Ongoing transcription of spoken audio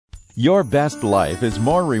Your best life is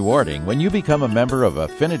more rewarding when you become a member of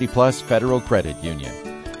Affinity Plus Federal Credit Union.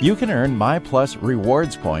 You can earn MyPlus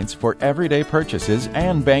rewards points for everyday purchases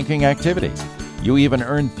and banking activities. You even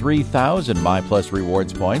earn 3,000 MyPlus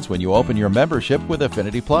rewards points when you open your membership with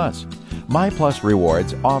Affinity Plus. MyPlus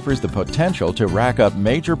Rewards offers the potential to rack up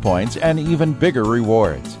major points and even bigger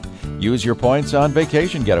rewards. Use your points on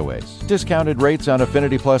vacation getaways, discounted rates on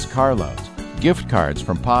Affinity Plus car loans, gift cards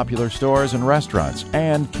from popular stores and restaurants,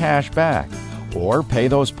 and cash back. Or pay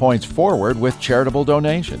those points forward with charitable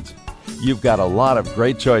donations. You've got a lot of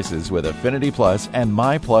great choices with Affinity Plus and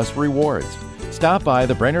MyPlus Rewards. Stop by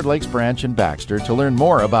the Brainerd Lakes branch in Baxter to learn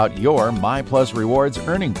more about your MyPlus Rewards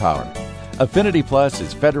earning power. Affinity Plus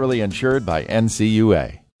is federally insured by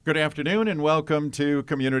NCUA. Good afternoon and welcome to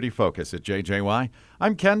Community Focus at JJY.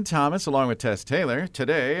 I'm Ken Thomas along with Tess Taylor.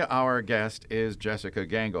 Today our guest is Jessica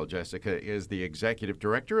Gangle. Jessica is the Executive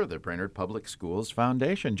Director of the Brainerd Public Schools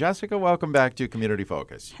Foundation. Jessica, welcome back to Community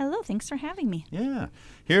Focus. Hello, thanks for having me. Yeah,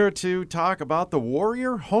 here to talk about the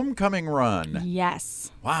Warrior Homecoming Run.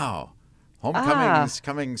 Yes. Wow. Homecoming is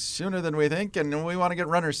coming sooner than we think, and we want to get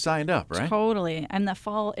runners signed up, right? Totally. And the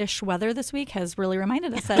fall-ish weather this week has really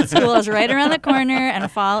reminded us that school is right around the corner and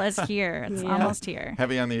fall is here. It's almost here.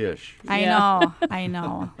 Heavy on the ish. I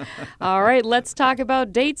know. All right, let's talk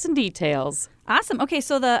about dates and details. Awesome. Okay,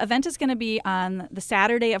 so the event is going to be on the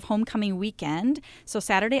Saturday of homecoming weekend, so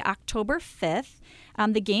Saturday, October 5th.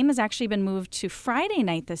 The game has actually been moved to Friday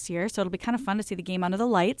night this year, so it'll be kind of fun to see the game under the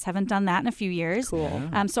lights. Haven't done that in a few years. Cool.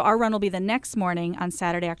 So our run will be the next morning on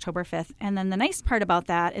Saturday, October 5th. And then the nice part about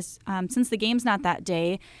that is since the game's not that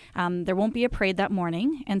day, there won't be a parade that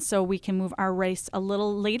morning. And so we can move our race a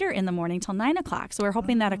little later in the morning till 9 o'clock. So we're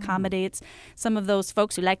hoping that accommodates some of those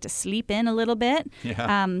folks who like to sleep in a little bit.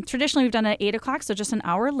 Yeah. Traditionally, we've done it at 8 o'clock, so just an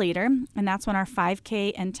hour later. And that's when our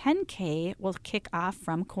 5K and 10K will kick off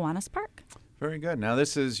from Kiwanis Park. Very good. Now,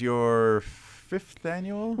 this is your fifth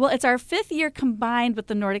annual? Well, it's our fifth year combined with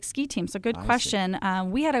the Nordic Ski Team. So good question.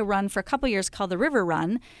 We had a run for a couple years called the River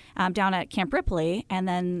Run down at Camp Ripley, and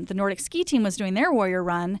then the Nordic Ski Team was doing their Warrior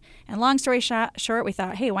Run. And long story short, we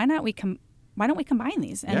thought, hey, why don't we combine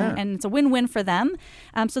these? And it's a win-win for them.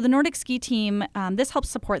 So the Nordic Ski Team, this helps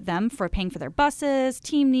support them for paying for their buses,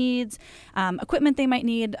 team needs, equipment they might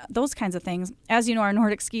need, those kinds of things. As you know, our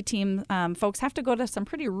Nordic Ski Team folks have to go to some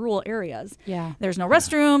pretty rural areas. Yeah. There's no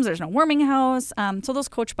restrooms, there's no warming house. So those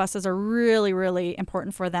coach buses are really, really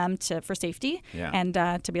important for them for safety and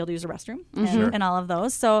to be able to use a restroom and all of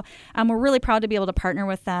those. So we're really proud to be able to partner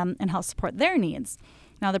with them and help support their needs.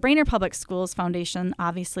 Now, the Brainerd Public Schools Foundation,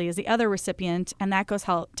 obviously, is the other recipient, and that goes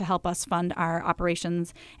to help us fund our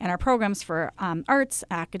operations and our programs for arts,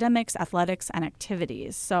 academics, athletics, and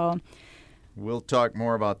activities. So we'll talk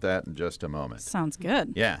more about that in just a moment. Sounds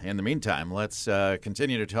good. Yeah. In the meantime, let's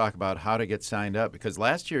continue to talk about how to get signed up, because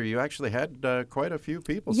last year you actually had quite a few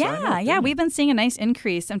people sign up. Yeah. We've been seeing a nice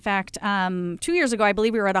increase. In fact, 2 years ago, I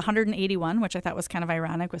believe we were at 181, which I thought was kind of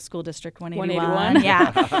ironic with School District 181.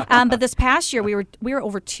 Yeah. But this past year, we were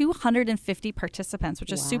over 250 participants,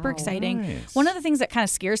 which is super exciting. Nice. One of the things that kind of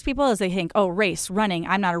scares people is they think, oh, race, running,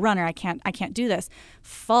 I'm not a runner, I can't do this.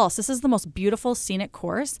 False. This is the most beautiful scenic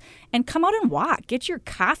course. And come out and walk. Get your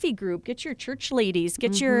coffee group, get your church ladies,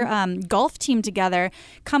 get your golf team together.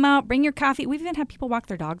 Come out, bring your coffee. We've even had people walk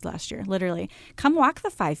their dogs last year, literally. Come walk the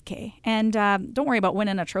 5K. And don't worry about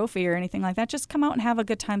winning a trophy or anything like that. Just come out and have a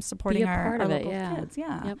good time supporting our local kids.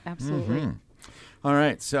 Yeah. Yep, absolutely. Mm-hmm. All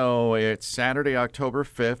right, so it's Saturday, October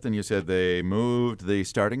 5th, and you said they moved the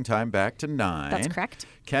starting time back to 9. That's correct.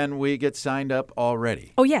 Can we get signed up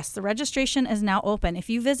already? Oh, yes. The registration is now open. If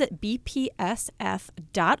you visit bpsf.org,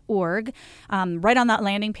 right on that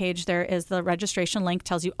landing page, there is the registration link.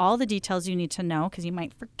 Tells you all the details you need to know, because you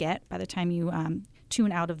might forget by the time you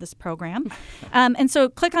tune out of this program. And so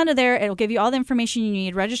click onto there. It'll give you all the information you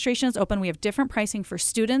need. Registration is open. We have different pricing for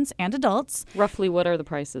students and adults. Roughly, what are the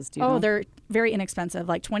prices? Do you know? They're very inexpensive,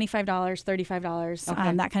 like $25, $35,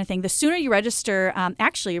 Okay. that kind of thing. The sooner you register,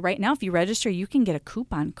 actually, right now, if you register, you can get a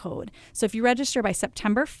coupon code. So if you register by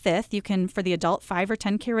September 5th, you can, for the adult 5 or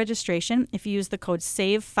 10K registration, if you use the code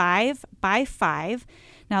SAVE5BY5,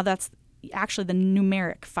 now that's actually the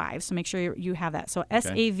numeric 5, so make sure you have that. So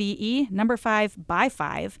SAVE, number 5 by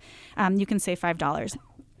 5, you can save $5.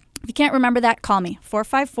 If you can't remember that, call me,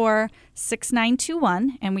 454-6921,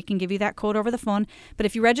 and we can give you that code over the phone. But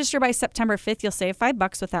if you register by September 5th, you'll save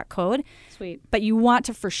 $5 with that code. Sweet. But you want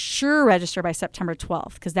to for sure register by September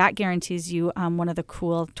 12th, because that guarantees you one of the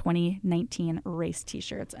cool 2019 race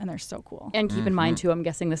T-shirts, and they're so cool. And keep in mind, too, I'm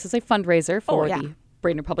guessing this is a fundraiser for the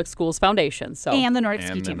Brainerd Public Schools Foundation. And the Nordic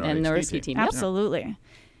Ski the Team. And Nordic Ski Team. Yep. Absolutely.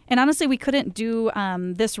 And honestly, we couldn't do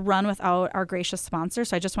this run without our gracious sponsor.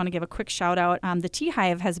 So I just want to give a quick shout out. The Tea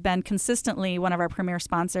Hive has been consistently one of our premier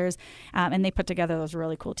sponsors, and they put together those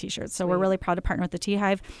really cool T-shirts. So we're really proud to partner with the Tea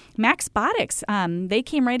Hive. Maxbotics, they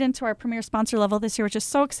came right into our premier sponsor level this year, which is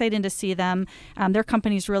so exciting to see them. Their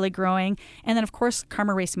company's really growing. And then, of course,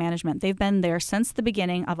 Karma Race Management. They've been there since the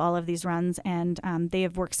beginning of all of these runs, and they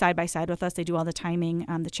have worked side by side with us. They do all the timing,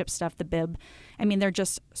 the chip stuff, the bib. I mean, they're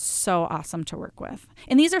just so awesome to work with.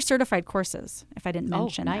 And these are certified courses, if I didn't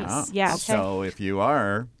mention. Oh, nice. Yeah. Okay. So if you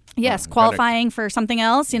are... Yes, qualifying for something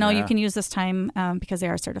else, you can use this time because they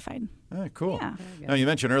are certified. Cool. Yeah. Now, you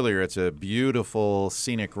mentioned earlier it's a beautiful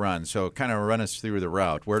scenic run. So kind of run us through the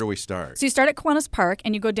route. Where do we start? So you start at Kiwanis Park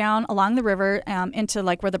and you go down along the river into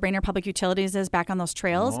like where the Brainerd Public Utilities is, back on those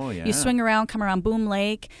trails. Oh, yeah. You swing around, come around Boom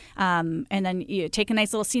Lake, and then you take a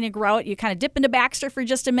nice little scenic route. You kind of dip into Baxter for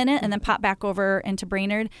just a minute and then pop back over into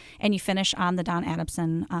Brainerd, and you finish on the Don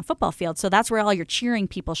Adamson football field. So that's where all your cheering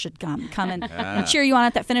people should come and cheer you on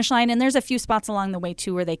at that finish line. And there's a few spots along the way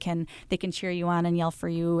too where they can cheer you on and yell for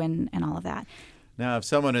you and all of that. Now, if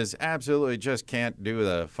someone is absolutely just can't do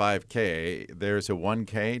the 5K, there's a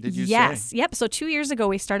 1K, did you say? Yes. Yep. So 2 years ago,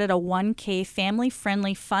 we started a 1K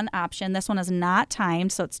family-friendly fun option. This one is not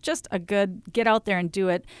timed, so it's just a good get out there and do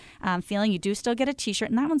it feeling. You do still get a T-shirt,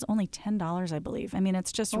 and that one's only $10, I believe. I mean,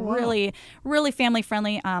 it's just really, really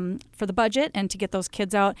family-friendly for the budget and to get those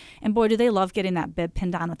kids out. And boy, do they love getting that bib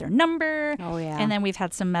pinned on with their number. Oh, yeah. And then we've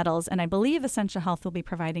had some medals, and I believe Essentia Health will be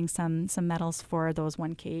providing some medals for those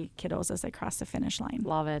 1K kiddos as they cross the finish line.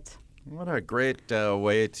 Love it. What a great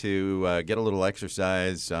way to get a little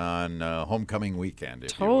exercise on homecoming weekend.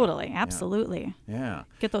 If Totally. you will. Absolutely. Yeah.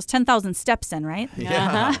 Get those 10,000 steps in, right?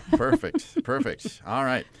 Yeah. Perfect. All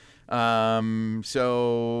right.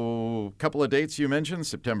 So a couple of dates you mentioned,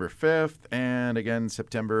 September 5th and again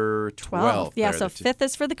September 12th. Yeah, so 5th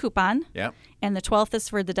is for the coupon. Yeah. And the 12th is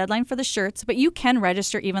for the deadline for the shirts, but you can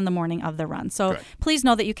register even the morning of the run. So Good. Please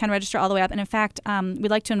know that you can register all the way up. And in fact,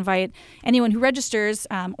 we'd like to invite anyone who registers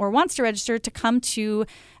or wants to register to come to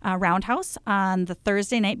Roundhouse on the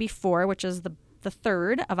Thursday night before, which is the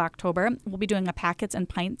 3rd of October. We'll be doing a Packets and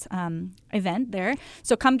Pints event there.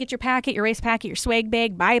 So come get your packet, your race packet, your swag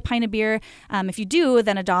bag, buy a pint of beer. If you do,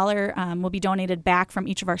 then $1 will be donated back from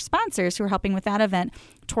each of our sponsors who are helping with that event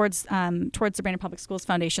towards the Brainerd Public Schools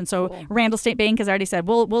Foundation. So cool. Randall State Bank has already said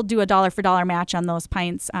we'll do $1 for $1 match on those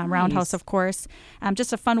pints. Roundhouse, of course.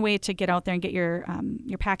 Just a fun way to get out there and get your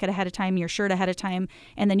packet ahead of time, your shirt ahead of time,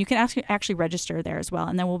 and then you can actually register there as well.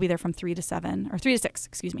 And then we'll be there from 3 to 6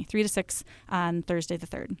 on Thursday the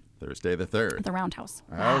 3rd. Thursday the 3rd. At the Roundhouse.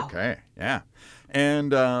 Wow. Okay, yeah.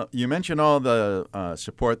 And you mentioned all the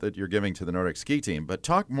support that you're giving to the Nordic ski team, but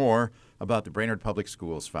talk more about the Brainerd Public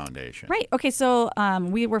Schools Foundation. Right. Okay, so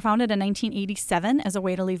we were founded in 1987 as a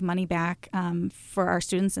way to leave money back for our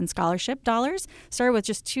students in scholarship dollars. Started with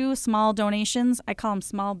just 2 small donations. I call them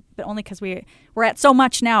small, but only because we're at so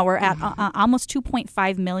much now. We're at almost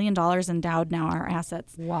 $2.5 million endowed now, our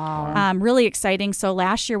assets. Wow. Really exciting. So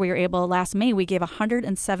last May, we gave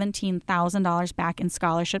 $117,000 back in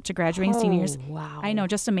scholarship to graduating seniors. Wow. I know,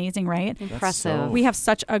 just amazing, right? Impressive. We have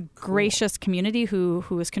such a gracious community who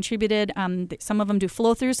has contributed. Some of them do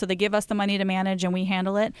flow through, so they give us the money to manage and we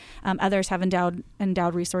handle it. Others have endowed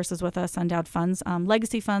resources with us, endowed funds,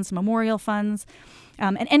 legacy funds, memorial funds,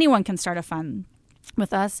 and anyone can start a fund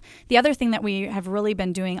with us. The other thing that we have really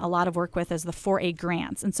been doing a lot of work with is the 4A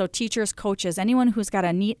grants. And so teachers, coaches, anyone who's got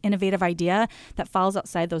a neat, innovative idea that falls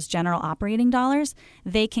outside those general operating dollars,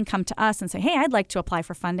 they can come to us and say, hey, I'd like to apply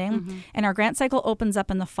for funding. Mm-hmm. And our grant cycle opens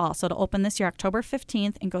up in the fall. So it'll open this year, October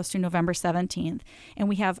 15th, and goes through November 17th. And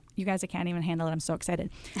we have, you guys, I can't even handle it. I'm so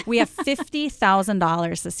excited. We have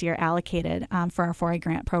 $50,000 this year allocated for our 4A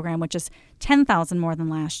grant program, which is $10,000 more than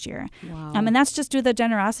last year. Wow. And that's just due to the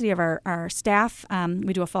generosity of our staff.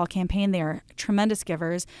 We do a fall campaign. They are tremendous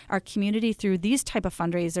givers. Our community through these type of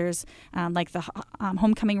fundraisers, like the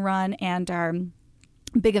homecoming run and our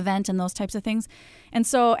big event and those types of things. And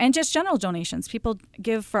just general donations. People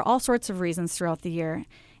give for all sorts of reasons throughout the year.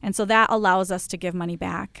 And so that allows us to give money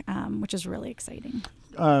back, which is really exciting.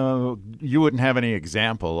 You wouldn't have any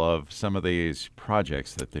example of some of these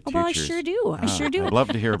projects that the teachers... Well, I sure do. I'd love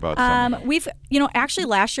to hear about some. We've, actually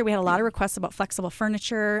last year we had a lot of requests about flexible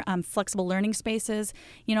furniture, flexible learning spaces.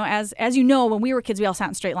 As you know, when we were kids, we all sat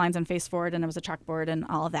in straight lines and faced forward, and there was a chalkboard and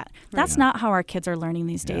all of that. That's not how our kids are learning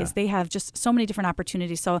these days. Yeah. They have just so many different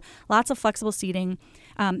opportunities. So lots of flexible seating,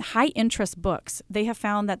 high interest books. They have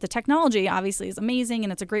found that the technology obviously is amazing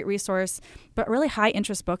and it's a great resource, but really high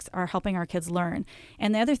interest books are helping our kids learn.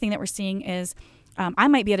 And the other thing that we're seeing is I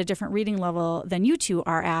might be at a different reading level than you two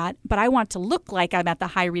are at, but I want to look like I'm at the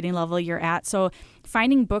high reading level you're at. So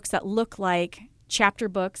finding books that look like chapter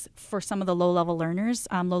books for some of the low-level learners,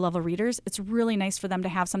 low-level readers, it's really nice for them to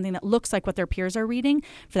have something that looks like what their peers are reading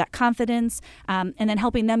for that confidence, and then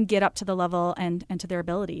helping them get up to the level and to their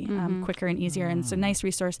ability quicker and easier. And it's a nice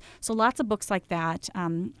resource. So lots of books like that,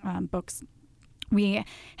 books. We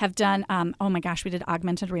have done, oh my gosh, we did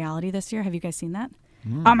augmented reality this year. Have you guys seen that?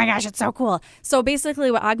 Oh my gosh, it's so cool. So basically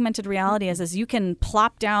what augmented reality is you can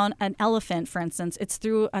plop down an elephant, for instance. It's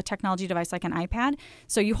through a technology device like an iPad.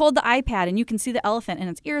 So you hold the iPad and you can see the elephant and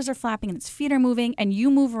its ears are flapping and its feet are moving and you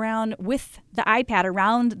move around with the iPad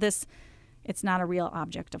around this. It's not a real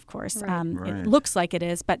object, of course. It looks like it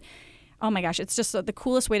is, but oh my gosh, it's just the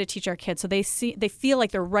coolest way to teach our kids. So they feel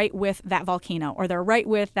like they're right with that volcano, or they're right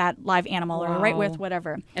with that live animal, or right with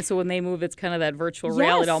whatever. And so when they move, it's kind of that virtual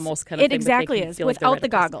reality almost kind of thing. It exactly is, without the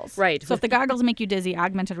goggles. Right. So if the goggles make you dizzy,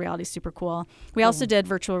 augmented reality is super cool. We also did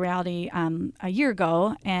virtual reality a year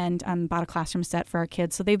ago and bought a classroom set for our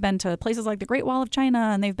kids. So they've been to places like the Great Wall of China,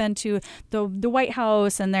 and they've been to the White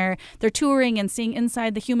House, and they're touring and seeing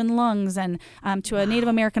inside the human lungs, and to a Native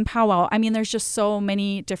American powwow. I mean, there's just so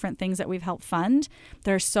many different things that we've helped fund.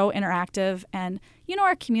 They're so interactive, and you know,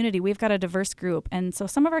 our community, we've got a diverse group, and so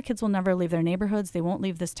some of our kids will never leave their neighborhoods. They won't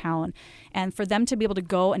leave this town, and for them to be able to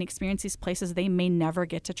go and experience these places they may never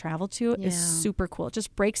get to travel to is super cool. It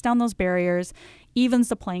just breaks down those barriers, evens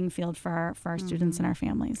the playing field for our students and our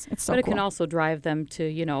families. It's so cool. But it can also drive them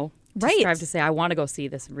to, strive to say, I want to go see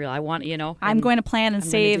this in real. I want, I'm going to plan and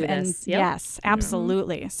save. And yes,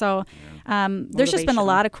 absolutely. So there's just been a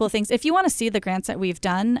lot of cool things. If you want to see the grants that we've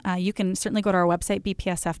done, you can certainly go to our website,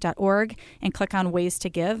 bpsf.org, and click on Ways to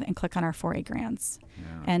Give and click on our 4A grants.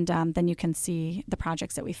 Yeah. And then you can see the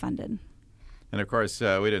projects that we funded. And, of course,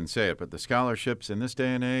 we didn't say it, but the scholarships in this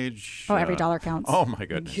day and age. Oh, every dollar counts. Oh, my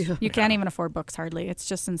goodness. You can't even afford books hardly. It's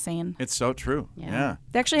just insane. It's so true. Yeah.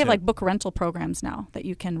 They actually have like book rental programs now that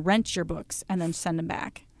you can rent your books and then send them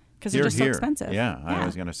back because they're just so expensive. Yeah, I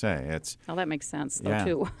was going to say. Well, that makes sense, though,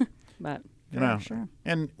 too. But sure.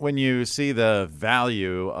 And when you see the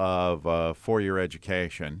value of a 4-year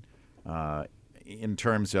education, in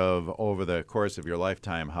terms of over the course of your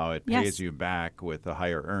lifetime, how it pays you back with the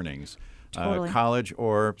higher earnings. College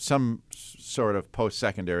or some sort of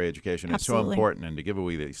post-secondary education is so important, and to give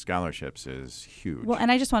away these scholarships is huge. Well, and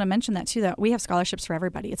I just want to mention that, too, that we have scholarships for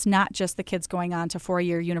everybody. It's not just the kids going on to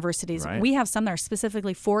 4-year universities. Right. We have some that are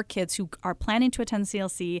specifically for kids who are planning to attend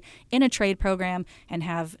CLC in a trade program and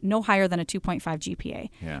have no higher than a 2.5 GPA.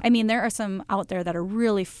 Yeah. I mean, there are some out there that are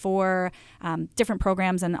really for different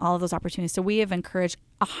programs and all of those opportunities. So we have encouraged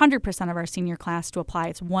 100% of our senior class to apply.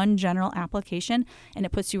 It's one general application, and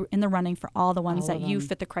it puts you in the running for all the ones that you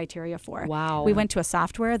fit the criteria for. Wow. We went to a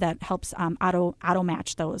software that helps auto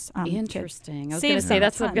match those Interesting. Kids. I was going to say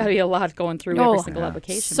that's got to be a lot going through every single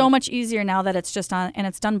application. So much easier now that it's just on, and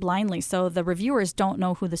it's done blindly. So the reviewers don't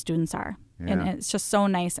know who the students are. Yeah. And it's just so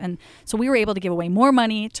nice. And so we were able to give away more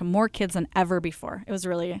money to more kids than ever before. It was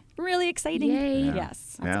really, really exciting. Yay. Yeah.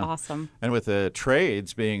 Yes. That's awesome. And with the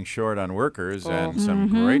trades being short on workers and some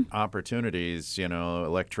great opportunities,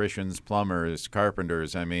 electricians, plumbers,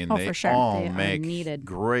 carpenters, I mean, they all make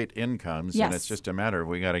great incomes. Yes. And it's just a matter of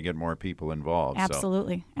we got to get more people involved.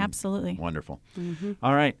 Absolutely. So, absolutely. Wonderful.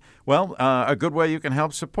 All right. Well, a good way you can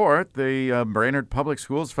help support the Brainerd Public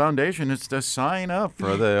Schools Foundation is to sign up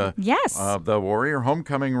for the the Warrior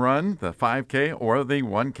Homecoming Run, the 5K, or the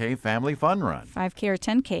 1K Family Fun Run. 5K or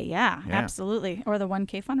 10K, yeah, absolutely. Or the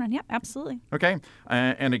 1K Fun Run, absolutely. Okay.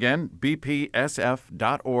 And again,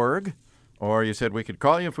 bpsf.org. Or you said we could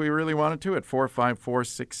call you if we really wanted to at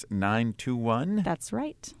 454-6921. That's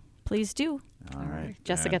right. Please do. All right.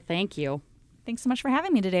 Jessica, thank you. Thanks so much for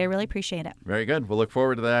having me today. I really appreciate it. Very good. We'll look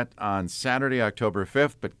forward to that on Saturday, October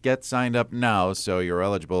 5th, but get signed up now so you're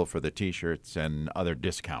eligible for the T-shirts and other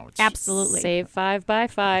discounts. Absolutely. Save 5 by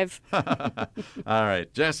 5. All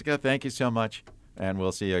right. Jessica, thank you so much, and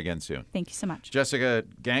we'll see you again soon. Thank you so much. Jessica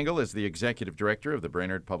Gangle is the Executive Director of the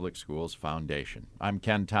Brainerd Public Schools Foundation. I'm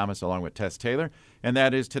Ken Thomas along with Tess Taylor, and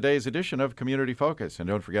that is today's edition of Community Focus. And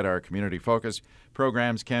don't forget, our Community Focus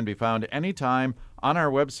programs can be found anytime on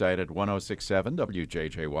our website at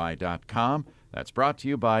 1067wjjy.com. That's brought to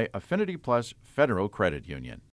you by Affinity Plus Federal Credit Union.